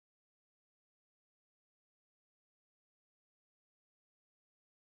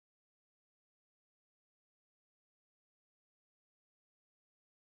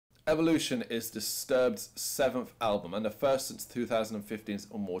Evolution is Disturbed's 7th album and the first since 2015's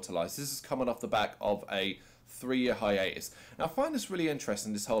Immortalized. This is coming off the back of a 3-year hiatus. Now I find this really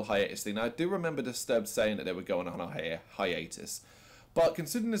interesting, this whole hiatus thing. Now I do remember Disturbed saying that they were going on a hiatus, but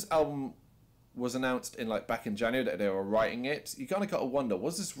considering this album was announced in back in January that they were writing it, you kind of got to wonder,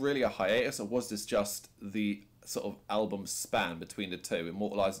 was this really a hiatus or was this just the sort of album span between the two,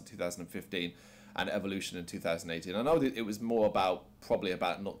 Immortalized in 2015 and Evolution in 2018. I know that it was more probably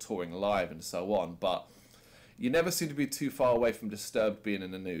about not touring live and so on, but you never seem to be too far away from Disturbed being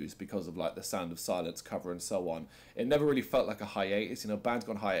in the news because of the Sound of Silence cover and so on. It never really felt like a hiatus. Bands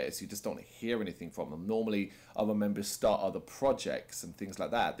go on hiatus, you just don't hear anything from them. Normally other members start other projects and things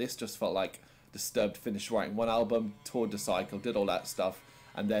like that. This just felt like Disturbed finished writing one album, toured the cycle, did all that stuff,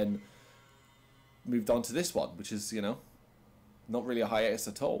 and then moved on to this one, which is, not really a hiatus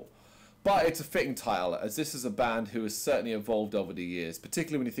at all. But it's a fitting title, as this is a band who has certainly evolved over the years,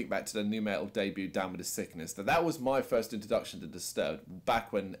 particularly when you think back to the new metal debut, Down With The Sickness. That was my first introduction to Disturbed,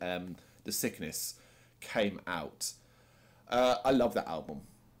 back when The Sickness came out. I love that album.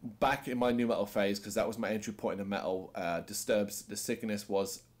 Back in my new metal phase, because that was my entry point into metal, Disturbed's The Sickness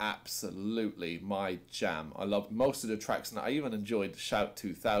was absolutely my jam. I loved most of the tracks, and I even enjoyed Shout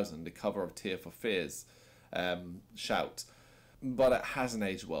 2000, the cover of Tear for Fears, Shout. But it hasn't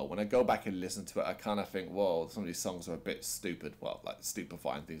aged well. When I go back and listen to it, I kind of think, whoa, some of these songs are a bit stupid. Well, like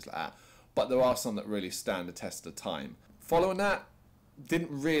stupefying, things like that. But there are some that really stand the test of time. Following that, didn't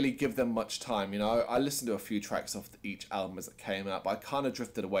really give them much time. I listened to a few tracks off each album as it came out, but I kind of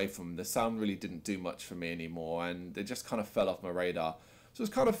drifted away from them. The sound really didn't do much for me anymore, and they just kind of fell off my radar. So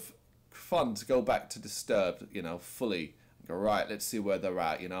it's kind of fun to go back to Disturbed, fully. Go, right, let's see where they're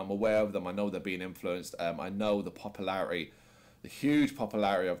at. I'm aware of them. I know they're being influenced. I know the huge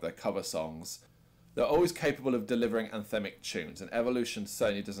popularity of their cover songs. They're always capable of delivering anthemic tunes, and Evolution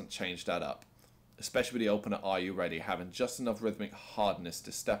certainly doesn't change that up. Especially with the opener Are You Ready, having just enough rhythmic hardness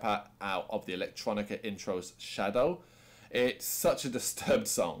to step out of the electronica intro's shadow. It's such a Disturbed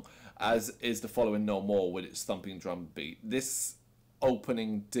song, as is the following No More with its thumping drum beat. This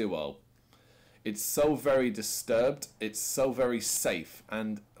opening duo, it's so very Disturbed, it's so very safe,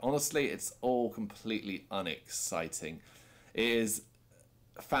 and honestly it's all completely unexciting. It is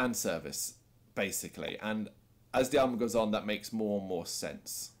fan service, basically, and as the album goes on, that makes more and more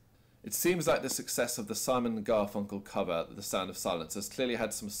sense. It seems like the success of the Simon & Garfunkel cover, The Sound of Silence, has clearly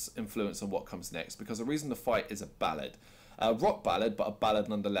had some influence on what comes next, because The Reason to Fight is a ballad. A rock ballad, but a ballad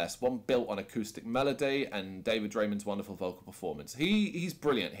nonetheless, one built on acoustic melody and David Draymond's wonderful vocal performance. He's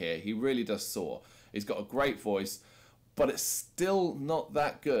brilliant here, he really does soar. He's got a great voice, but it's still not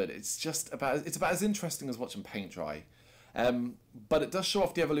that good. It's about as interesting as watching paint dry. But it does show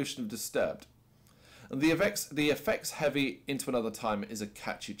off the evolution of Disturbed. And the effects heavy Into Another Time is a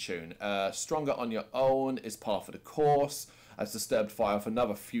catchy tune. Stronger on Your Own is par for the course, as Disturbed fire off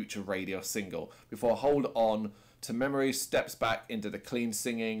another future radio single, before Hold On to Memory steps back into the clean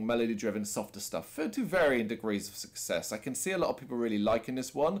singing, melody driven, softer stuff, to varying degrees of success. I can see a lot of people really liking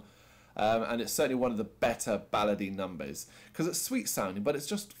this one, and it's certainly one of the better ballady numbers, because it's sweet sounding, but it's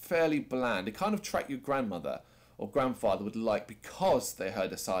just fairly bland. It kind of track your grandmother or grandfather would like, because they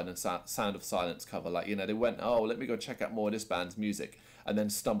heard a Sound of Silence cover. They went, oh, let me go check out more of this band's music, and then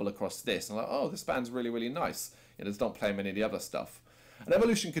stumble across this, and oh, this band's really, really nice. Just don't play many of the other stuff. And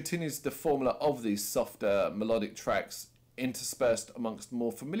Evolution continues the formula of these softer melodic tracks interspersed amongst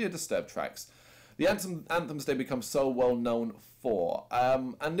more familiar Disturbed tracks. The anthems they become so well known for,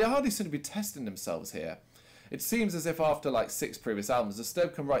 and they hardly seem to be testing themselves here. It seems as if after 6 previous albums,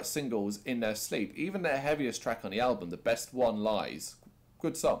 Disturbed can write singles in their sleep. Even their heaviest track on the album, The Best One Lies,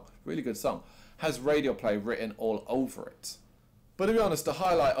 good song, really good song, has radio play written all over it. But to be honest, the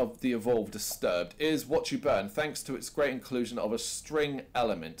highlight of the evolved Disturbed is Watch You Burn, thanks to its great inclusion of a string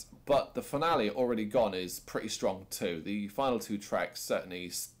element. But the finale, Already Gone, is pretty strong too. The final 2 tracks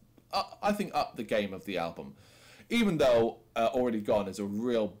certainly, I think, up the game of the album. Even though Already Gone is a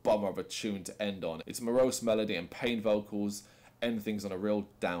real bummer of a tune to end on. Its morose melody and pain vocals end things on a real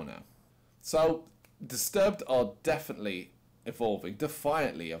downer. So, Disturbed are definitely evolving,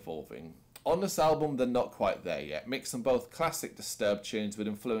 defiantly evolving. On this album, they're not quite there yet, mixing both classic Disturbed tunes with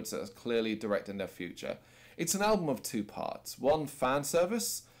influence that is clearly directing their future. It's an album of 2 parts, one fan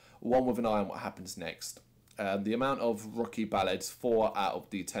service, one with an eye on what happens next. The amount of rookie ballads, 4 out of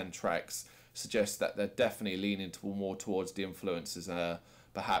the 10 tracks, suggests that they're definitely leaning more towards the influences,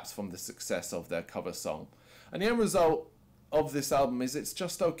 perhaps from the success of their cover song. And the end result of this album is it's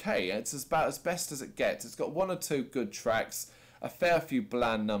just okay. It's about as best as it gets. It's got 1 or 2 good tracks, a fair few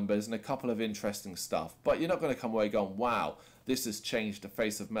bland numbers, and a couple of interesting stuff. But you're not going to come away going, wow, this has changed the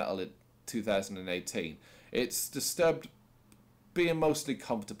face of metal in 2018. It's Disturbed being mostly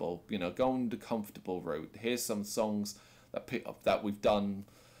comfortable, you know, going the comfortable route. Here's some songs that we've done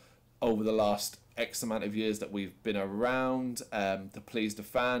over the last X amount of years that we've been around to please the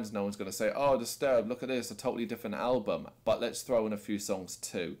fans. No one's going to say, oh, Disturbed, look at this, a totally different album. But let's throw in a few songs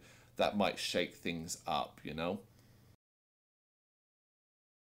too that might shake things up, you know.